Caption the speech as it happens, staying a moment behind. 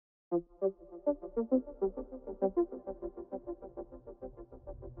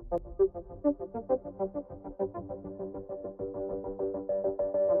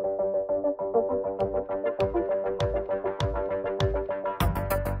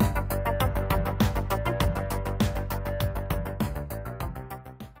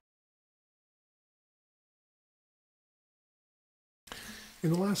In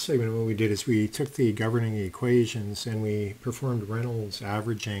the last segment, what we did is we took the governing equations and we performed Reynolds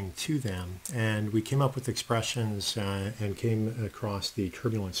averaging to them, and we came up with expressions and came across the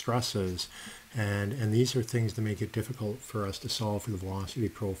turbulent stresses, and these are things that make it difficult for us to solve for the velocity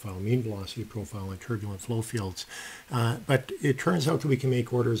profile, mean velocity profile in turbulent flow fields. But it turns out that we can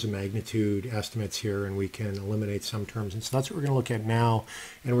make orders of magnitude estimates here, and we can eliminate some terms, and so that's what we're going to look at now.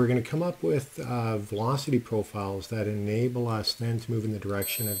 And we're going to come up with velocity profiles that enable us then to move in the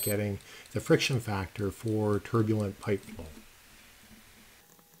direction of getting the friction factor for turbulent pipe flow.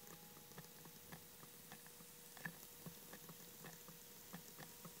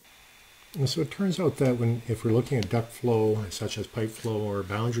 And so it turns out that if we're looking at duct flow, such as pipe flow or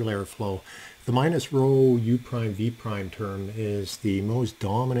boundary layer flow, the minus rho u prime v prime term is the most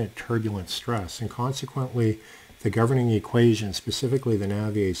dominant turbulent stress, and consequently the governing equation, specifically the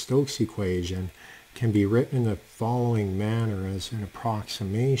Navier-Stokes equation, can be written in the following manner as an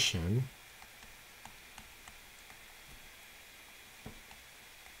approximation.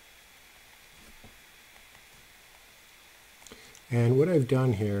 And what I've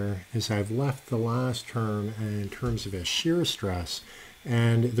done here is I've left the last term in terms of a shear stress.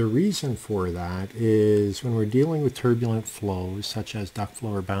 And the reason for that is when we're dealing with turbulent flows, such as duct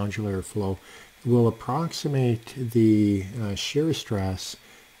flow or boundary layer flow, we'll approximate the shear stress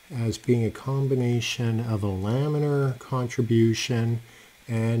as being a combination of a laminar contribution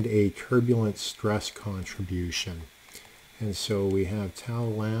and a turbulent stress contribution. And so we have tau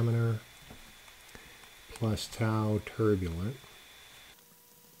laminar plus tau turbulent.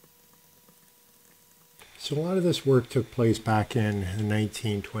 So a lot of this work took place back in the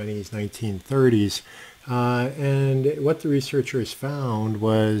 1920s, 1930s, and what the researchers found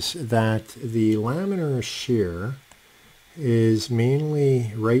was that the laminar shear is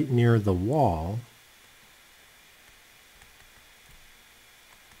mainly right near the wall,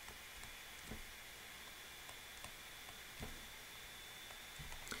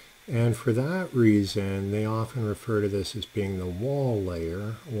 and for that reason they often refer to this as being the wall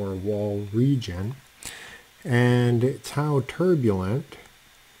layer or wall region. And tau turbulent,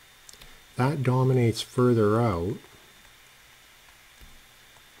 that dominates further out,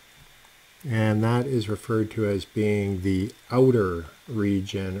 and that is referred to as being the outer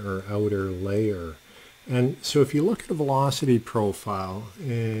region or outer layer. And so if you look at a velocity profile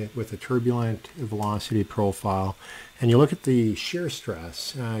with a turbulent velocity profile, and you look at the shear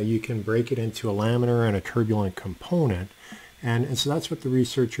stress, you can break it into a laminar and a turbulent component. And so that's what the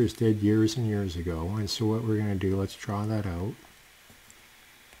researchers did years and years ago. And so what we're going to do, let's draw that out.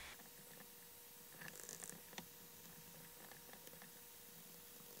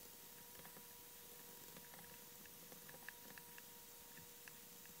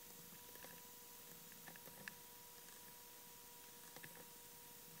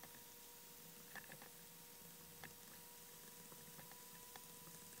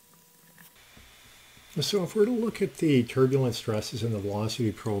 So if we're to look at the turbulent stresses in the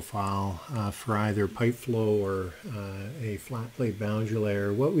velocity profile for either pipe flow or a flat plate boundary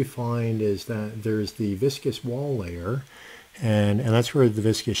layer, what we find is that there's the viscous wall layer, and that's where the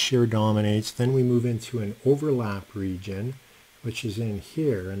viscous shear dominates. Then we move into an overlap region, which is in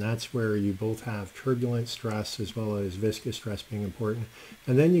here, and that's where you both have turbulent stress as well as viscous stress being important.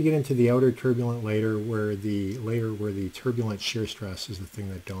 And then you get into the outer turbulent layer where the turbulent shear stress is the thing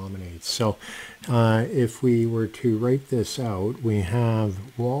that dominates. So if we were to write this out, we have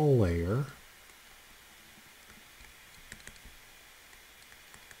wall layer,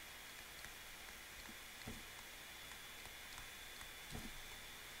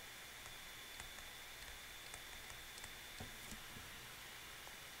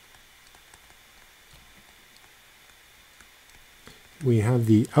 we have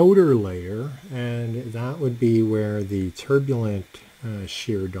the outer layer, and that would be where the turbulent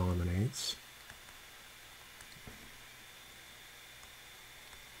shear dominates.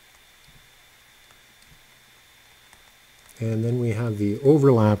 And then we have the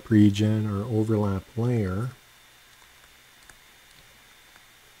overlap region or overlap layer,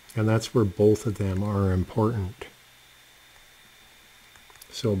 and that's where both of them are important.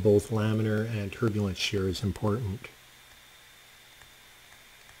 So both laminar and turbulent shear is important.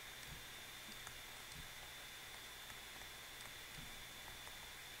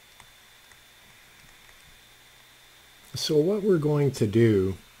 So what we're going to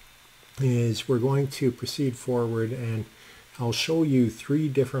do is we're going to proceed forward, and I'll show you three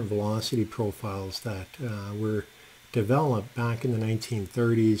different velocity profiles that were developed back in the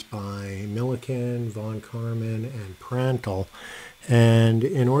 1930s by Millikan, von Karman, and Prandtl. And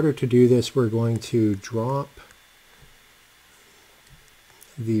in order to do this, we're going to drop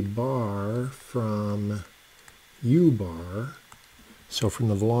the bar from U bar, so from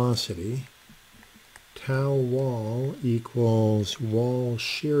the velocity, tau wall equals wall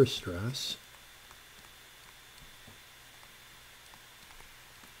shear stress,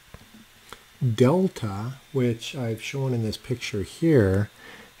 delta, which I've shown in this picture here,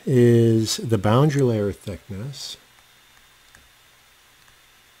 is the boundary layer thickness,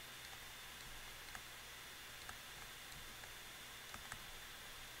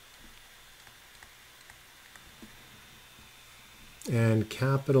 and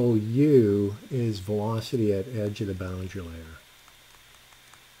capital U is velocity at edge of the boundary layer.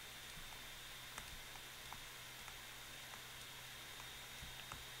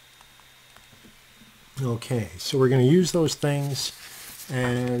 Okay, so we're going to use those things,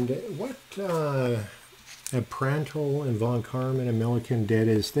 and what Prandtl and von Karman and Millikan did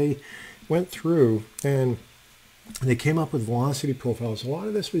is they went through and they came up with velocity profiles. A lot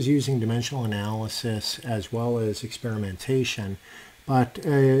of this was using dimensional analysis as well as experimentation, but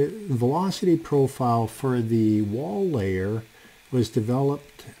a velocity profile for the wall layer was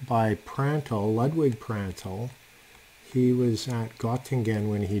developed by Prandtl, Ludwig Prandtl. He was at Göttingen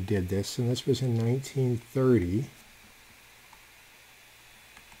when he did this, and this was in 1930.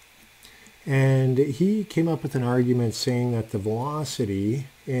 And he came up with an argument saying that the velocity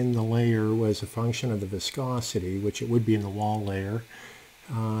in the layer was a function of the viscosity, which it would be in the wall layer,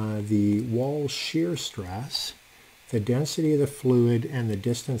 the wall shear stress, the density of the fluid, and the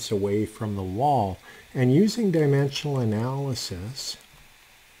distance away from the wall. And using dimensional analysis,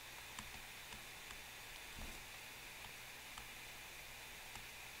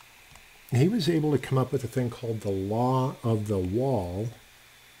 he was able to come up with a thing called the law of the wall.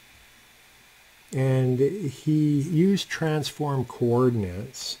 And he used transform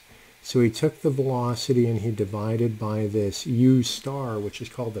coordinates. So he took the velocity and he divided by this u star, which is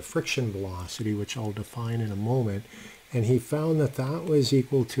called the friction velocity, which I'll define in a moment. And he found that that was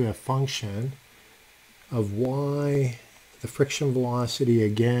equal to a function of y, the friction velocity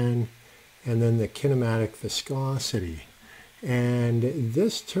again, and then the kinematic viscosity. And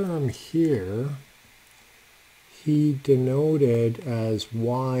this term here, he denoted as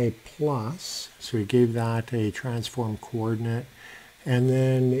y plus, so he gave that a transform coordinate, and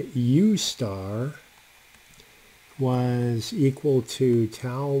then u star was equal to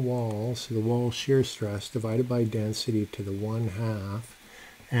tau wall, so the wall shear stress, divided by density to the 1/2,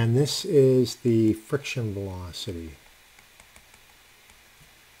 and this is the friction velocity.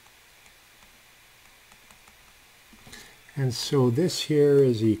 And so this here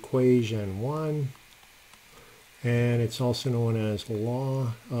is equation 1, and it's also known as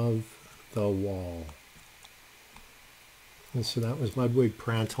law of the wall. And so that was Ludwig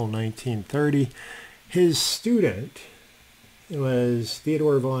Prandtl, 1930. His student was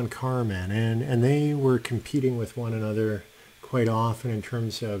Theodor von Karman, and they were competing with one another quite often in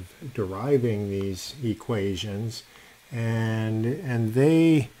terms of deriving these equations. And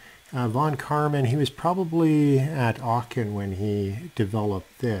they, von Karman, he was probably at Aachen when he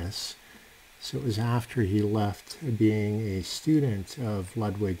developed this. So it was after he left being a student of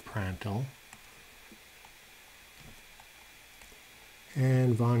Ludwig Prandtl.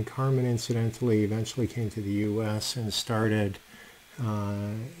 And von Karman, incidentally, eventually came to the U.S. and started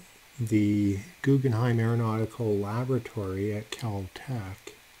the Guggenheim Aeronautical Laboratory at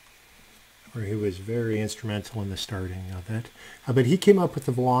Caltech, where he was very instrumental in the starting of it. But he came up with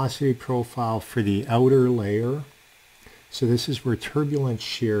the velocity profile for the outer layer. So this is where turbulent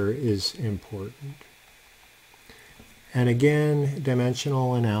shear is important. And again,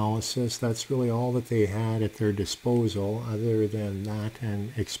 dimensional analysis, that's really all that they had at their disposal, other than that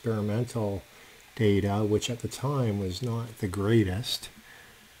and experimental data, which at the time was not the greatest.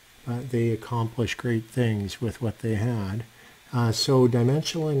 But they accomplished great things with what they had. So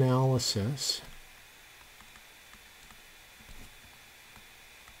dimensional analysis,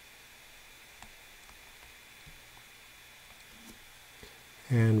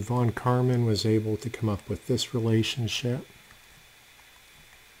 and von Karman was able to come up with this relationship.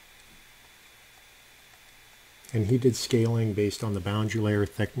 And he did scaling based on the boundary layer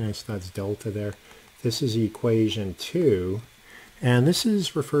thickness, that's delta there. This is equation 2, and this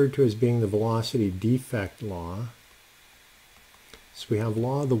is referred to as being the velocity defect law. So we have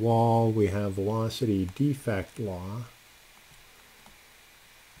law of the wall, we have velocity defect law.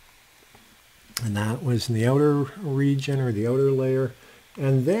 And that was in the outer region or the outer layer.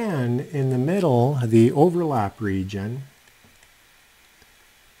 And then in the middle, the overlap region,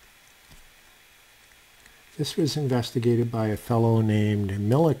 this was investigated by a fellow named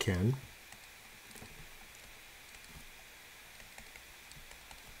Millikan.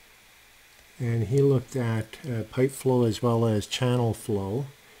 And he looked at pipe flow as well as channel flow.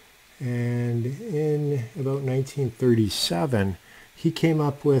 And in about 1937, he came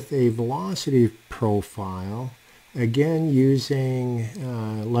up with a velocity profile, again using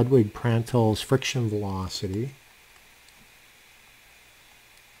Ludwig-Prandtl's friction velocity.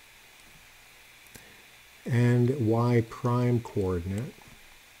 And y prime coordinate.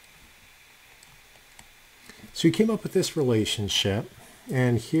 So he came up with this relationship,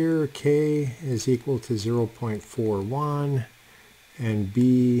 and here k is equal to 0.41, and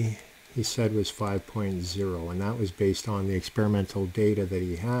b he said was 5.0, and that was based on the experimental data that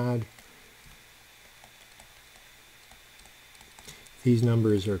he had. These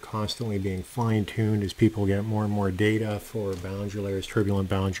numbers are constantly being fine-tuned as people get more and more data for boundary layers, turbulent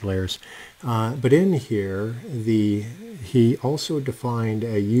boundary layers. But in here, he also defined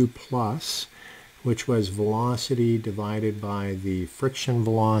a U plus, which was velocity divided by the friction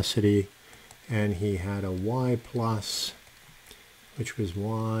velocity, and he had a Y plus, which was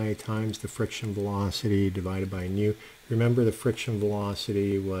Y times the friction velocity divided by nu. Remember, the friction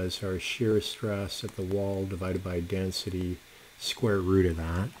velocity was our shear stress at the wall divided by density, square root of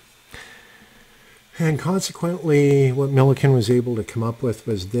that. And consequently, what Millikan was able to come up with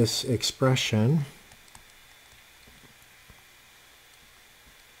was this expression.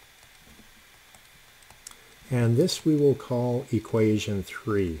 And this we will call equation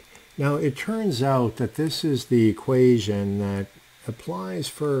 3. Now, it turns out that this is the equation that applies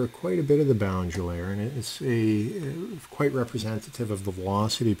for quite a bit of the boundary layer, and it's quite representative of the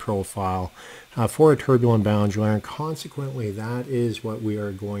velocity profile for a turbulent boundary layer, and consequently that is what we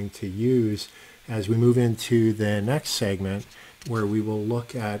are going to use as we move into the next segment, where we will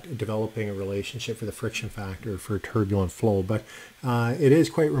look at developing a relationship for the friction factor for turbulent flow. But it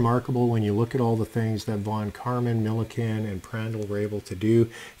is quite remarkable when you look at all the things that von Karman, Millikan, and Prandtl were able to do.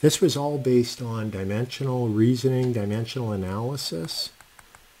 This was all based on dimensional reasoning, dimensional analysis.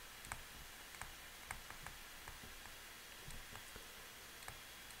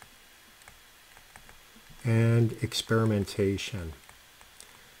 And experimentation.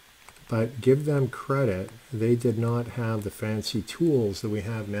 But give them credit, they did not have the fancy tools that we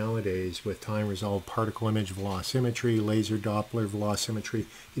have nowadays with time-resolved particle image velocimetry, laser Doppler velocimetry,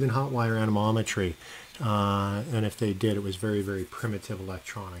 even hot wire anemometry. And if they did, it was very, very primitive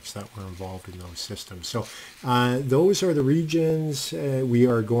electronics that were involved in those systems. So those are the regions. We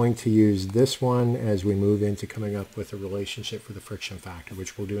are going to use this one as we move into coming up with a relationship for the friction factor,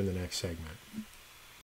 which we'll do in the next segment.